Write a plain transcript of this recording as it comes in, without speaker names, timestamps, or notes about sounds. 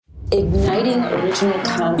igniting original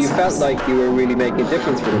concepts. You felt like you were really making a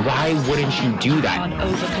difference for them. Why wouldn't you do that? On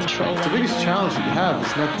over-control. The biggest challenge that you have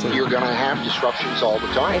is not to... You're going to have disruptions all the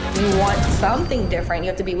time. If you want something different, you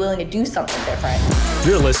have to be willing to do something different.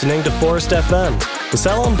 You're listening to Forest FM, the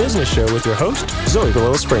Salon Business Show with your host, Zoe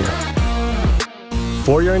Springer.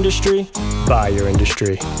 For your industry, by your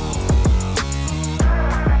industry.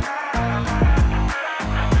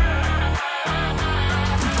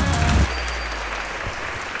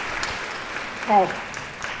 Okay.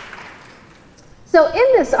 So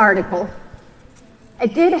in this article, I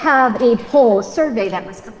did have a poll survey that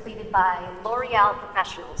was completed by L'Oreal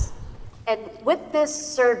professionals. And with this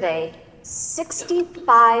survey,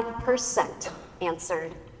 65%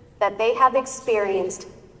 answered that they have experienced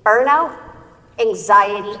burnout,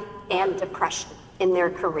 anxiety, and depression in their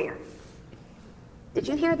career. Did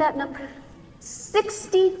you hear that number?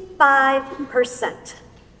 65%.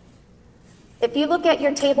 If you look at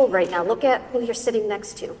your table right now, look at who you're sitting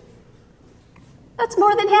next to. That's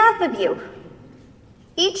more than half of you.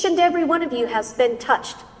 Each and every one of you has been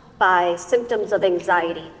touched by symptoms of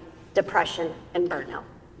anxiety, depression, and burnout.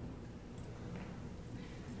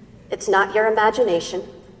 It's not your imagination.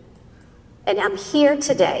 And I'm here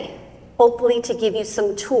today, hopefully to give you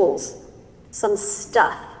some tools, some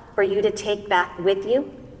stuff for you to take back with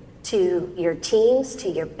you to your teams, to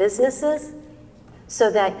your businesses, so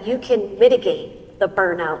that you can mitigate the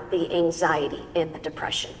burnout, the anxiety, and the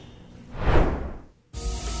depression.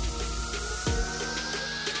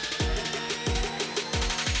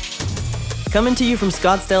 Coming to you from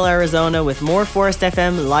Scottsdale, Arizona with more Forest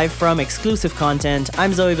FM live from exclusive content,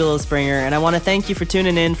 I'm Zoe Springer, and I want to thank you for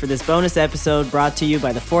tuning in for this bonus episode brought to you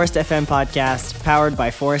by the Forest FM podcast, powered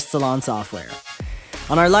by Forest Salon Software.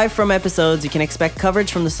 On our live from episodes, you can expect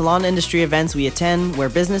coverage from the salon industry events we attend, where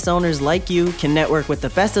business owners like you can network with the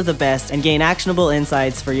best of the best and gain actionable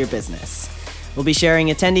insights for your business. We'll be sharing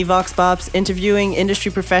attendee vox pops, interviewing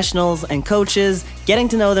industry professionals and coaches, getting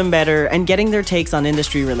to know them better, and getting their takes on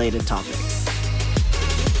industry-related topics.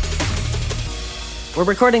 We're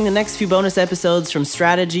recording the next few bonus episodes from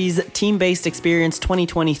Strategy's Team-Based Experience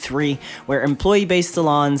 2023, where employee-based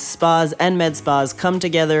salons, spas, and med spas come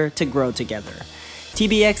together to grow together.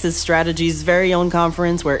 TBX is Strategy's very own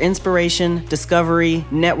conference where inspiration, discovery,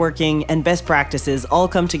 networking, and best practices all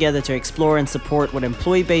come together to explore and support what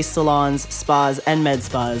employee-based salons, spas, and med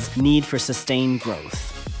spas need for sustained growth.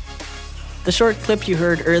 The short clip you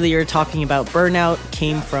heard earlier talking about burnout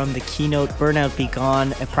came from the keynote Burnout Be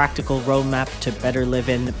Gone, a practical roadmap to better live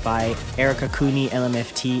in by Erica Cooney,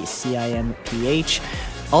 LMFT, CIMPH,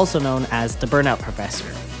 also known as the Burnout Professor.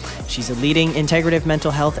 She's a leading integrative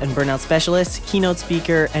mental health and burnout specialist, keynote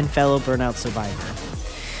speaker, and fellow burnout survivor.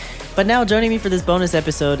 But now joining me for this bonus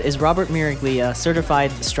episode is Robert Miraglia,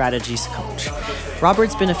 certified strategies coach.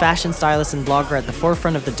 Robert's been a fashion stylist and blogger at the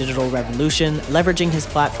forefront of the digital revolution, leveraging his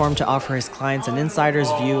platform to offer his clients an insider's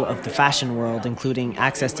view of the fashion world, including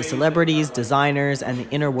access to celebrities, designers, and the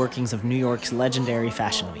inner workings of New York's legendary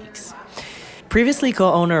fashion weeks. Previously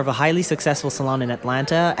co-owner of a highly successful salon in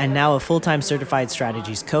Atlanta and now a full-time certified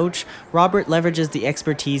strategies coach, Robert leverages the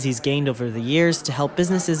expertise he's gained over the years to help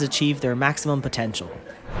businesses achieve their maximum potential.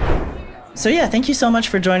 So thank you so much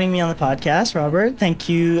for joining me on the podcast, Robert. Thank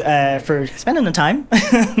you for spending the time.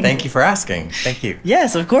 Thank you for asking. Thank you.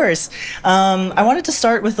 Yes, of course. I wanted to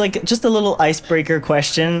start with just a little icebreaker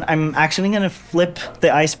question. I'm actually going to flip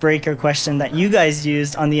the icebreaker question that you guys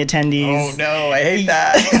used on the attendees. Oh no, I hate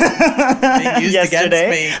that. They used yesterday.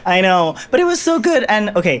 Against me. I know, but it was so good.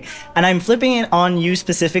 And I'm flipping it on you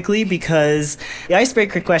specifically because the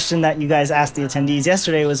icebreaker question that you guys asked the attendees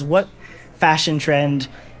yesterday was, what fashion trend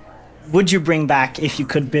would you bring back if you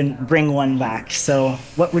could bring one back? So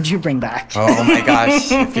what would you bring back? Oh my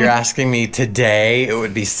gosh. If you're asking me today, it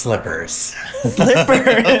would be slippers.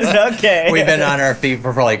 Slippers, okay. We've been on our feet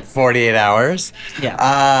for like 48 hours.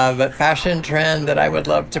 Yeah. But fashion trend that I would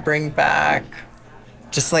love to bring back,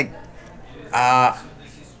 just like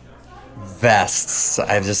vests.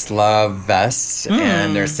 I just love vests,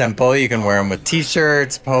 and they're simple. You can wear them with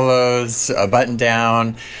t-shirts, polos, a button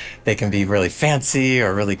down. They can be really fancy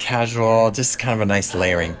or really casual, just kind of a nice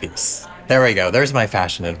layering piece. There we go. There's my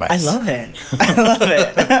fashion advice. I love it.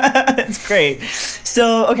 It's great.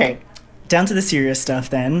 So, down to the serious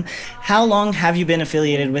stuff then. How long have you been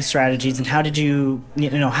affiliated with Strategies, and how did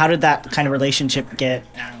how did that kind of relationship get?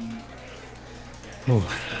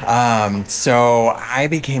 So I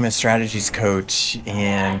became a strategies coach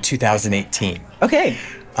in 2018. Okay.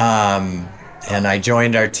 And I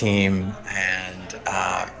joined our team, and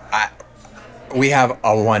we have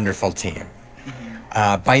a wonderful team.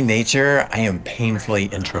 By nature, I am painfully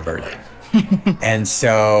introverted. And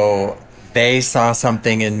so they saw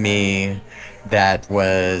something in me that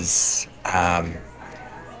was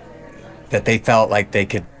that they felt like they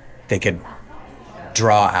could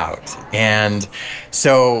draw out. And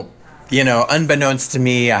so, unbeknownst to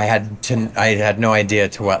me, I had no idea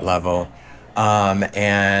to what level.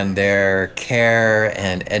 And their care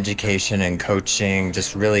and education and coaching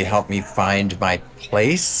just really helped me find my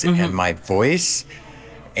place and my voice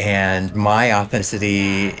and my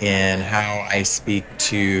authenticity in how I speak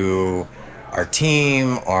to our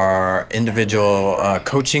team, our individual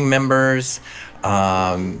coaching members,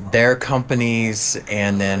 their companies,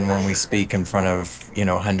 and then when we speak in front of,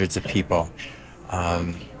 hundreds of people.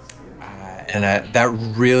 That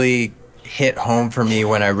really hit home for me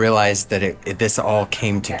when I realized that this all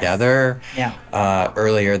came together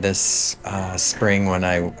earlier this spring when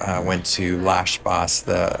I went to Lash Boss,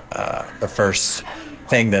 the first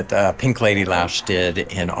thing that Pink Lady Lash did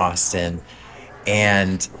in Austin,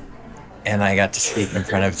 and I got to speak in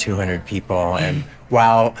front of 200 people. And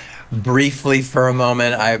while briefly for a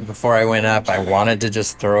moment, before I went up, I wanted to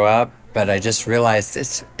just throw up, but I just realized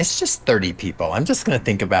it's just 30 people. I'm just going to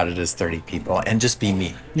think about it as 30 people and just be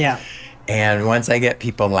me. Yeah. And once I get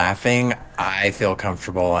people laughing, I feel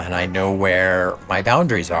comfortable and I know where my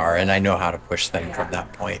boundaries are and I know how to push them from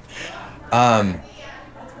that point.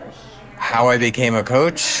 How I became a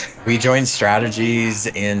coach, we joined Strategies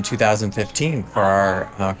in 2015 for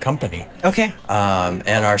our company. Okay.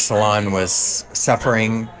 And our salon was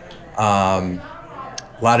suffering a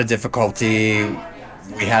lot of difficulty.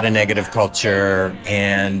 We had a negative culture,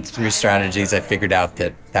 and through Strategies, I figured out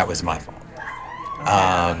that was my fault.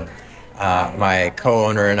 My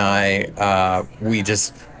co-owner and I,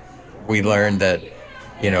 we learned that,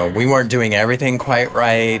 we weren't doing everything quite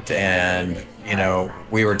right, and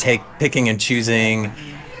we were picking and choosing.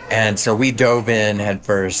 And so we dove in head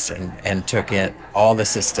first and took in all the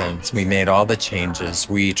systems. We made all the changes.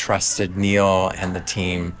 We trusted Neil and the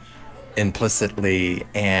team implicitly.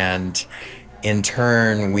 And in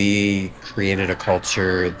turn, we created a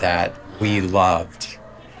culture that we loved.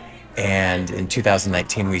 And in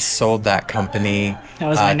 2019, we sold that company. That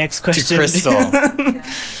was my next question. To Crystal.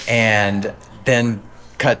 And then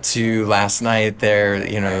cut to last night there,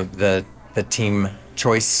 the Team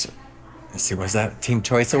Choice, let's see, was that Team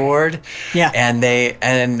Choice Award? Yeah. And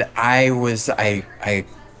I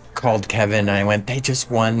called Kevin and I went, they just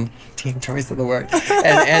won Team Choice of the Award.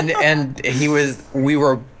 and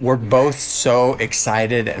we're both so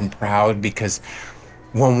excited and proud because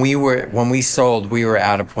when we sold, we were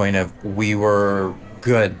at a point of we were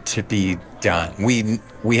good to be done. We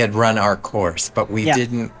had run our course, but we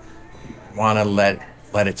didn't want to let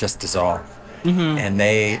it just dissolve. And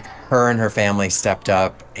her and her family stepped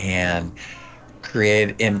up and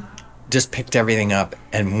just picked everything up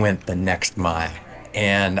and went the next mile.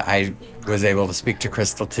 And I was able to speak to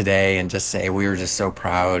Crystal today and just say we were just so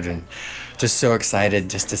proud and just so excited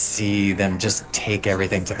just to see them just take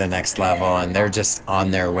everything to the next level. And they're just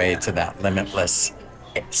on their way to that limitless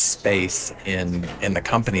space in the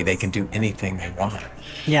company. They can do anything they want.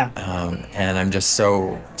 Yeah. And I'm just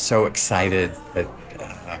so excited that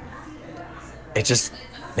it just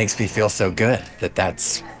makes me feel so good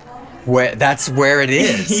that's where it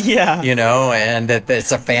is. Yeah. And that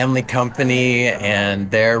it's a family company and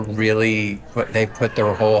they're really they put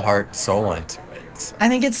their whole heart and soul into it. So. I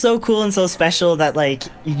think it's so cool and so special that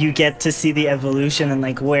you get to see the evolution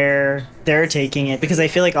and where they're taking it, because I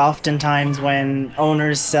feel like oftentimes when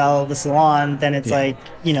owners sell the salon, then it's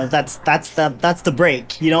that's the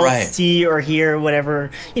break. You don't see or hear whatever,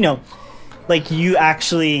 you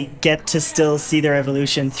actually get to still see their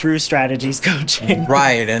evolution through Strategies coaching.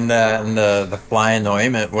 Right. And the fly in the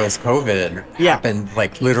ointment was COVID. It happened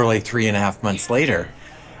literally 3.5 months later.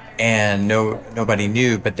 And nobody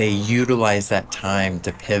knew, but they utilized that time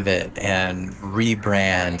to pivot and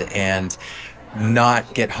rebrand and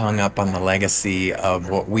not get hung up on the legacy of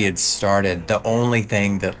what we had started. The only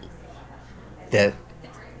thing that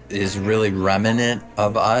is really remnant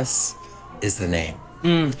of us is the name.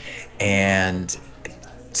 And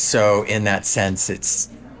so in that sense,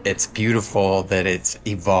 it's beautiful that it's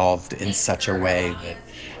evolved in such a way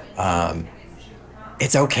that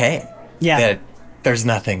it's okay. Yeah. That there's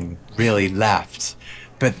nothing really left,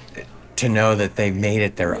 but to know that they made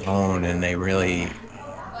it their own and they really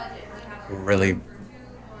ready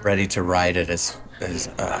to ride it as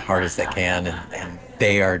hard as they can, and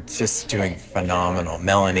they are just doing phenomenal.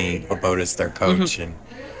 Melanie Labota's their coach, and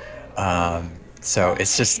so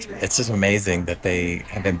it's just amazing that they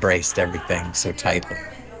have embraced everything so tightly.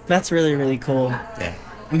 That's really, really cool. Yeah.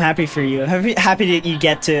 I'm happy for you. Happy that you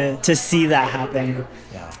get to see that happen.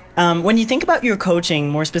 Yeah. When you think about your coaching,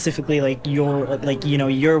 more specifically, like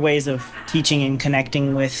your ways of teaching and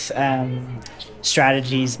connecting with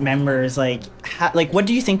strategies members, what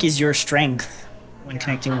do you think is your strength when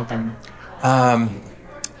connecting with them?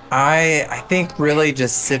 I think really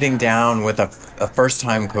just sitting down with a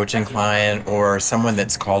first-time coaching client or someone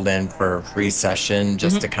that's called in for a free session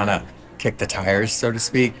just to kind of kick the tires, so to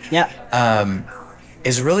speak,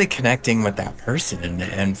 is really connecting with that person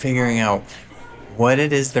and figuring out what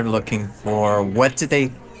it is they're looking for, what do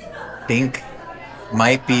they think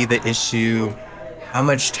might be the issue, how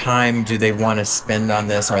much time do they want to spend on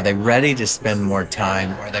this, are they ready to spend more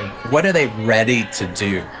time, what are they ready to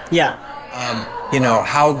do?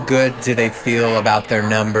 How good do they feel about their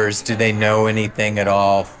numbers? Do they know anything at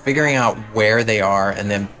all? Figuring out where they are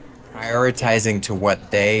and then prioritizing to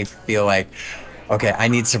what they feel like, okay, I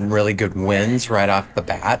need some really good wins right off the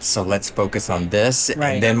bat, so let's focus on this,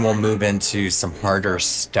 and then we'll move into some harder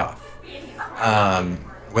stuff.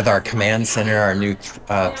 With our command center, our new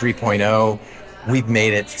 3.0, we've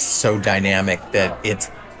made it so dynamic that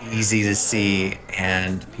it's easy to see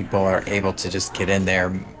and people are able to just get in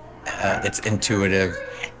there. It's intuitive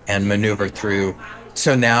and maneuver through.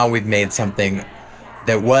 So now we've made something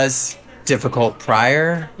that was difficult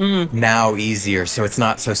prior, now easier. So it's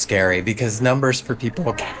not so scary because numbers for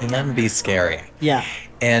people can be scary. Yeah.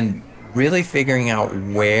 And really figuring out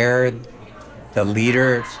where the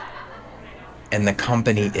leader and the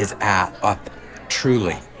company is at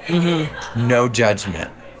truly. No judgment.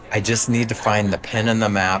 I just need to find the pin in the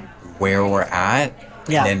map where we're at.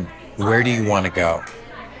 Yeah. And then where do you want to go?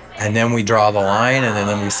 And then we draw the line, and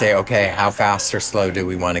then we say, okay, how fast or slow do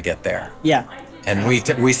we want to get there? Yeah. And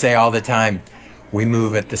we say all the time, we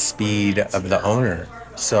move at the speed of the owner.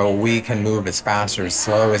 So we can move as fast or as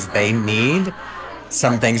slow as they need.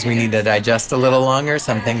 Some things we need to digest a little longer.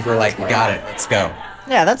 Some things we're like, got it, let's go.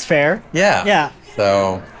 Yeah, that's fair. Yeah. Yeah.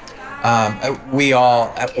 So we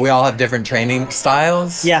all have different training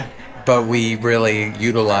styles. Yeah. But we really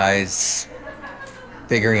utilize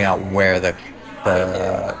figuring out where the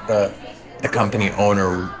company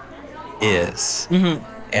owner is,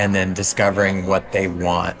 and then discovering what they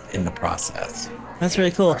want in the process. That's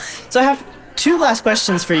really cool. So I have two last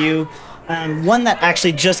questions for you. One that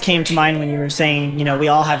actually just came to mind when you were saying, we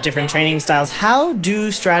all have different training styles. How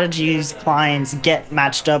do strategies clients get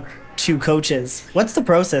matched up to coaches? What's the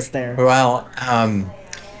process there? Well,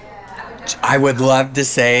 I would love to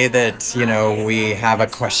say that, we have a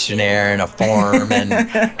questionnaire and a form and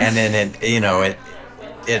then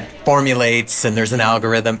it formulates and there's an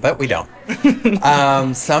algorithm, but we don't.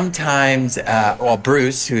 Sometimes,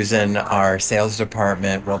 Bruce, who's in our sales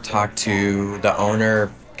department, will talk to the owner,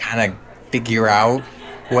 kind of figure out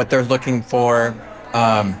what they're looking for,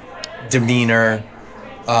 demeanor,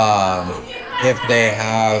 if they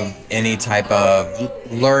have any type of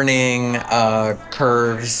learning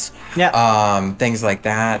curves, things like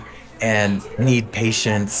that, and need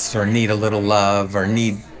patience or need a little love or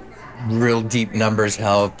need real deep numbers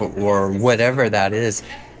help or whatever that is,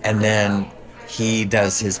 and then he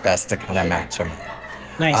does his best to kind of match them.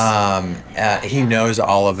 Nice. He knows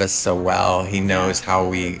all of us so well. He knows how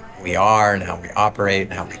we are and how we operate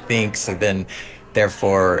and how we think. So then,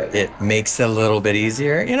 therefore, it makes it a little bit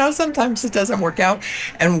easier. Sometimes it doesn't work out,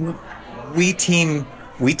 and we team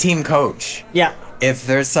coach. Yeah. If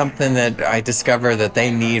there's something that I discover that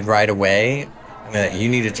they need right away, you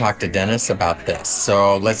need to talk to Dennis about this.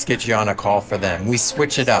 So let's get you on a call for them. We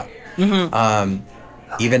switch it up.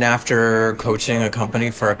 Even after coaching a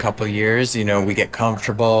company for a couple of years, we get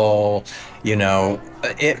comfortable.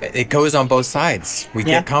 It goes on both sides. We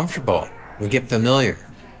get comfortable. We get familiar.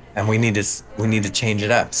 And we need to change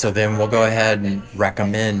it up. So then we'll go ahead and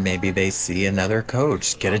recommend maybe they see another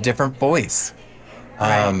coach, get a different voice.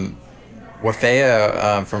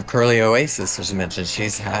 Wafea from Curly Oasis, as you mentioned,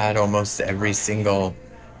 she's had almost every single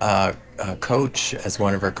coach as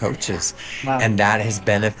one of her coaches. Wow. And that has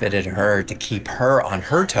benefited her to keep her on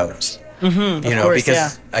her toes.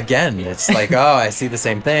 Because again, it's like, I see the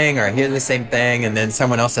same thing or I hear the same thing, and then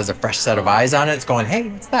someone else has a fresh set of eyes on it. It's going, hey,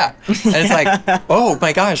 what's that? And it's like, oh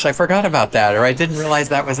my gosh, I forgot about that, or I didn't realize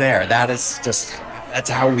that was there. That's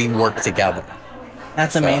how we work together.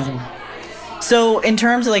 That's amazing. So in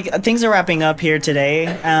terms of things are wrapping up here today,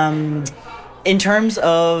 in terms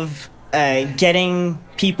of getting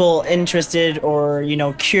people interested or,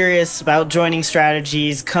 curious about joining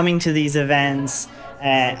strategies, coming to these events,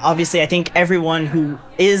 obviously I think everyone who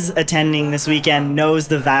is attending this weekend knows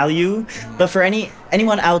the value, but for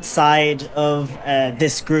anyone outside of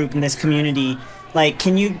this group and this community, Like,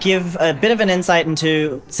 can you give a bit of an insight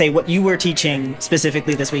into, say, what you were teaching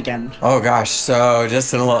specifically this weekend? Oh gosh, so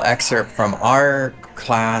just a little excerpt from our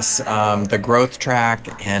class, the growth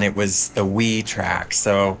track, and it was the we track.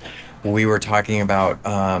 So we were talking about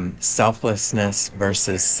selflessness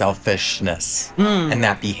versus selfishness and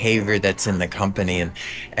that behavior that's in the company,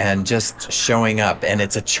 and just showing up. And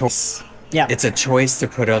it's a choice. Yeah. It's a choice to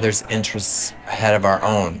put others' interests ahead of our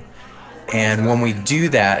own. And when we do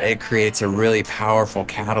that, it creates a really powerful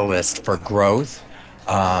catalyst for growth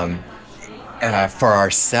for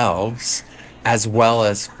ourselves as well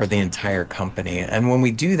as for the entire company. And when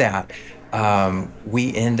we do that,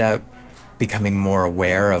 we end up becoming more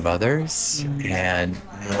aware of others and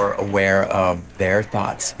more aware of their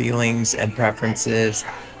thoughts, feelings, and preferences,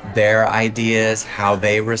 their ideas, how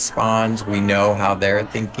they respond. We know how they're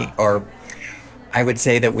thinking, or I would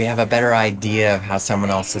say that we have a better idea of how someone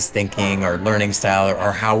else is thinking or learning style,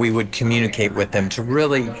 or how we would communicate with them to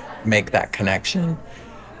really make that connection.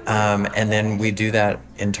 And then we do that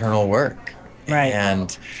internal work. Right.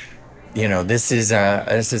 And, you know, this is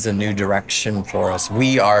a new direction for us.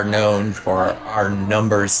 We are known for our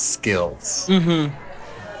numbers skills. Mm-hmm.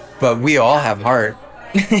 But we all have heart.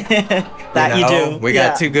 That you do. We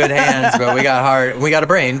got two good hands, but we got heart. We got a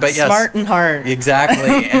brain, but yes. Smart and heart.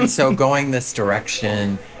 Exactly. And so going this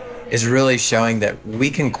direction is really showing that we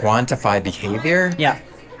can quantify behavior. Yeah.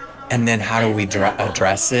 And then how do we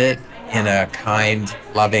address it in a kind,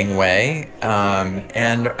 loving way?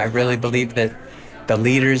 And I really believe that the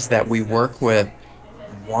leaders that we work with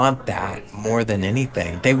want that more than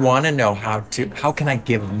anything. They want to know how can I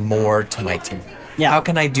give more to my team? Yeah. How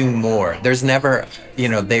can I do more? There's never,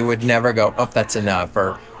 they would never go, oh, that's enough,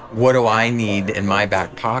 or what do I need in my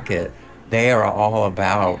back pocket? They are all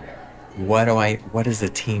about what does the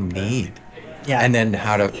team need? Yeah. And then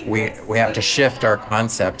we have to shift our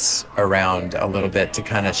concepts around a little bit to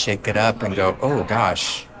kind of shake it up and go, oh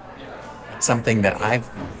gosh, that's something that I'm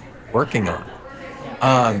working on.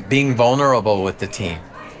 Being vulnerable with the team.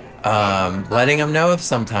 Letting them know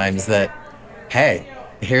sometimes that, hey,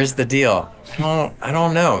 here's the deal. I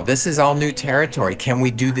don't know. This is all new territory. Can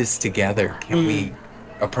we do this together? Can we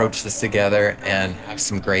approach this together and have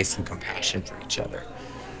some grace and compassion for each other?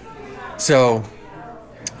 So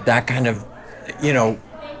that kind of,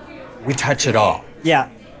 we touch it all. Yeah.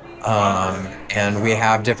 And we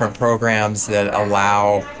have different programs that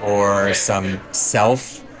allow for some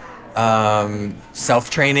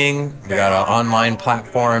self-training. We got an online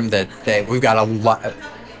platform we've got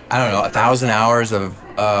 1,000 hours of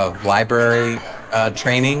library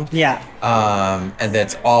training. Yeah. And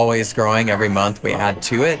that's always growing. Every month we add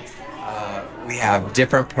to it. We have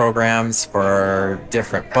different programs for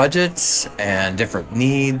different budgets and different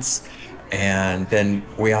needs. And then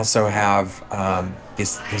we also have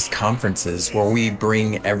these conferences where we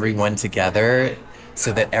bring everyone together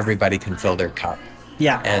so that everybody can fill their cup.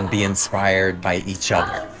 Yeah. And be inspired by each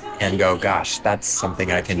other and go, gosh, that's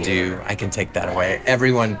something I can do. I can take that away.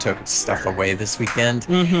 Everyone took stuff away this weekend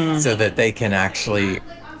so that they can actually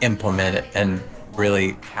implement it and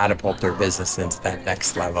really catapult their business into that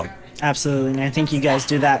next level. Absolutely. And I think you guys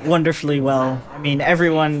do that wonderfully well. I mean,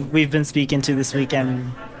 everyone we've been speaking to this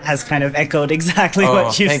weekend has kind of echoed exactly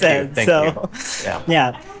what you said. Thank you.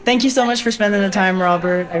 Yeah. Thank you so much for spending the time,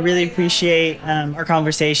 Robert. I really appreciate our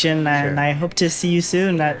conversation, and I hope to see you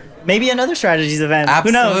soon at maybe another strategies event.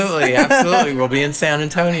 Absolutely. Who knows? Absolutely. We'll be in San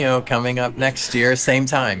Antonio coming up next year, same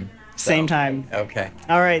time. Same time. Okay.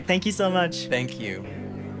 All right. Thank you so much. Thank you.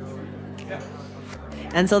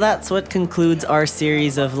 And so that's what concludes our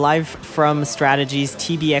series of Live from Strategies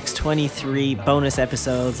TBX23 bonus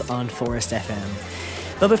episodes on Forest FM.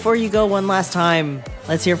 But before you go one last time,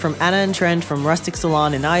 let's hear from Anna and Trent from Rustic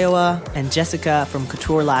Salon in Iowa and Jessica from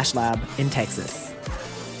Couture Lash Lab in Texas.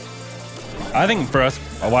 I think for us,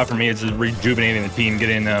 a lot for me, it's just rejuvenating the team,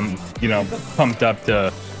 getting them, pumped up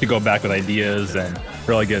to go back with ideas and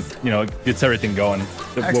really gets everything going.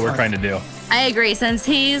 What we're trying to do. I agree. Since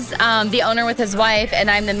he's the owner with his wife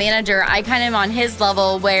and I'm the manager, I kind of am on his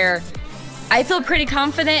level where I feel pretty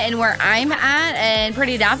confident in where I'm at and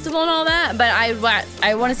pretty adaptable and all that. But I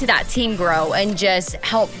want to see that team grow and just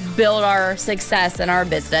help build our success in our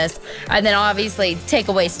business. And then obviously take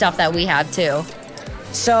away stuff that we have too.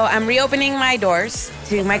 So I'm reopening my doors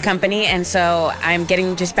to my company, and so I'm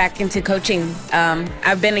getting just back into coaching.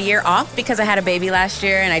 I've been a year off because I had a baby last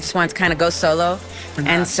year, and I just wanted to kind of go solo.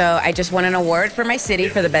 And so I just won an award for my city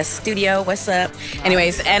for the best studio. What's up?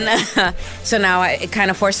 Anyways, and so now it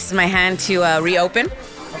kind of forces my hand to reopen.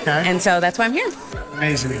 Okay. And so that's why I'm here.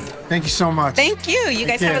 Amazing. Thank you so much. Thank you. You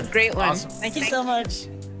guys have a great one. Awesome. Thank you so much.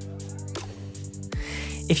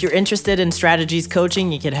 If you're interested in Strategies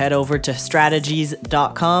coaching, you can head over to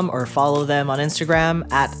strategies.com or follow them on Instagram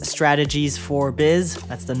at strategies4biz.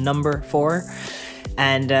 That's the number 4.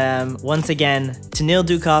 And once again, to Neil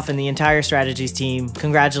Dukoff and the entire Strategies team,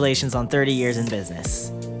 congratulations on 30 years in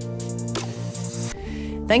business.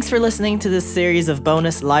 Thanks for listening to this series of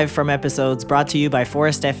bonus live from episodes brought to you by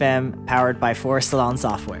Forest FM, powered by Forest Salon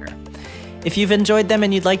Software. If you've enjoyed them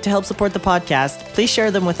and you'd like to help support the podcast, please share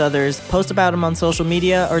them with others, post about them on social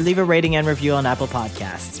media, or leave a rating and review on Apple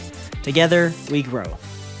Podcasts. Together, we grow.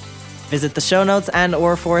 Visit the show notes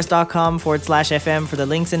and/or forest.com/FM for the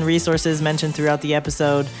links and resources mentioned throughout the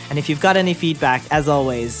episode. And if you've got any feedback, as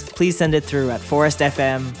always, please send it through at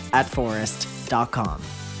forestfm@forest.com.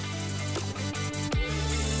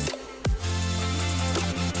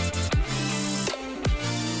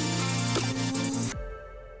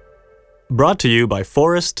 Brought to you by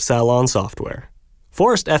Forest Salon Software.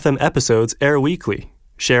 Forest FM episodes air weekly,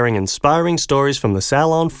 sharing inspiring stories from the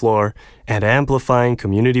salon floor and amplifying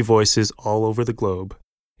community voices all over the globe.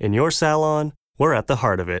 In your salon, we're at the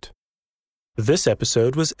heart of it. This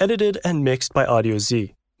episode was edited and mixed by Audio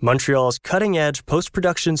Z, Montreal's cutting-edge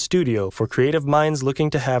post-production studio for creative minds looking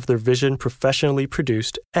to have their vision professionally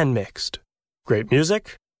produced and mixed. Great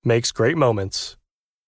music makes great moments.